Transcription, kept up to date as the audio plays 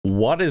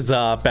What is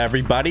up,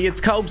 everybody? It's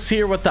Cobes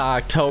here with the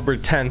October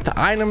 10th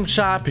item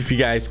shop. If you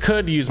guys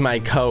could use my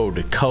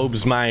code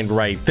CobesMind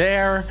right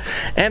there.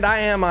 And I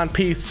am on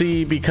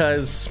PC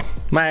because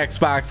my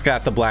Xbox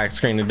got the black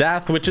screen of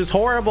death, which is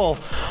horrible.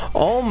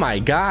 Oh my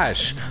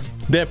gosh,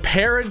 the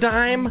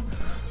paradigm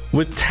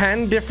with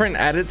 10 different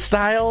edit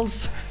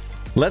styles.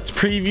 Let's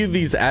preview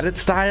these edit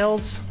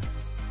styles.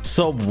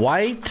 So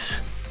white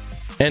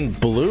and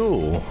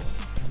blue.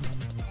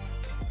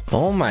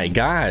 Oh my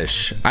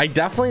gosh, I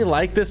definitely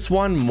like this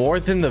one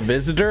more than the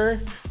Visitor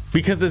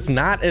because it's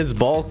not as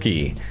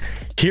bulky.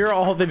 Here are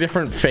all the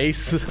different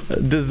face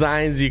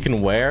designs you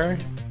can wear.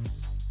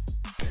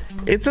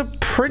 It's a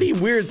pretty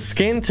weird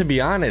skin, to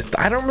be honest.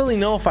 I don't really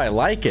know if I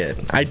like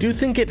it. I do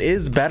think it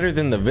is better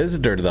than the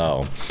Visitor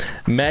though.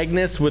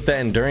 Magnus with the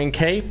Enduring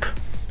Cape.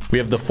 We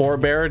have the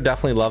Forebearer,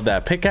 definitely love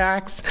that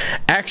pickaxe.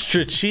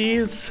 Extra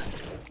cheese.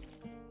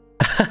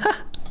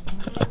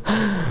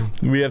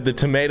 We have the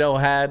Tomato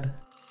Head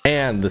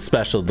and the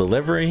Special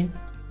Delivery.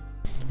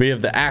 We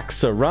have the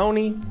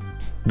Axaroni,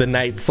 the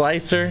Night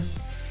Slicer.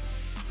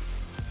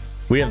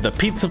 We have the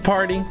Pizza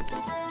Party.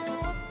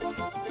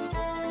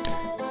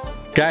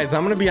 Guys,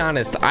 I'm gonna be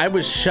honest, I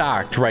was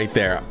shocked right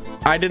there.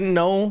 I didn't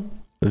know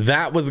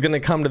that was gonna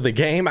come to the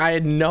game. I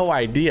had no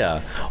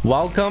idea.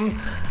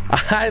 Welcome.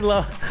 I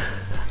love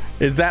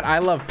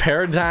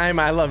Paradigm?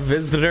 I love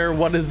Visitor?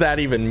 What does that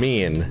even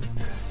mean?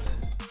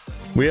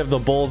 We have the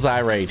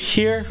Bullseye right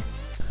here.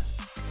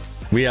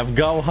 We have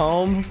Go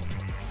Home.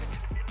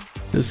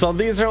 So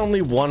these are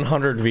only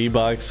 100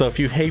 V-Bucks. So if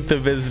you hate the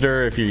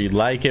Visitor, if you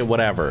like it,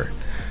 whatever,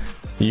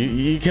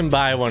 you can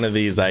buy one of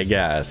these, I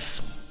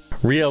guess.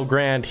 Rio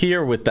Grande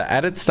here with the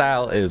edit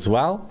style as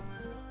well.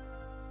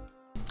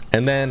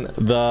 And then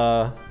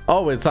the,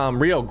 oh, it's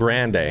Rio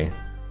Grande.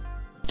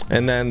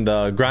 And then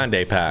the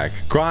Grande pack.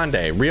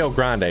 Grande, Rio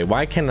Grande.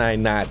 Why can I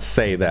not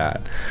say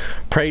that?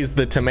 Praise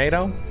the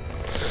Tomato.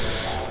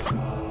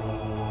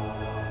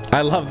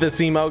 I love this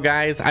emote,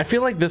 guys. I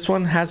feel like this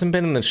one hasn't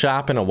been in the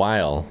shop in a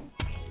while.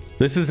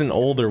 This is an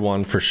older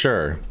one for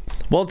sure.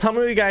 Well, tell me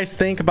what you guys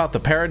think about the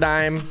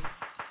Paradigm.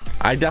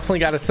 I definitely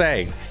gotta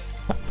say,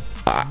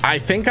 I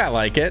think I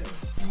like it.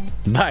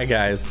 Bye,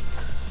 guys.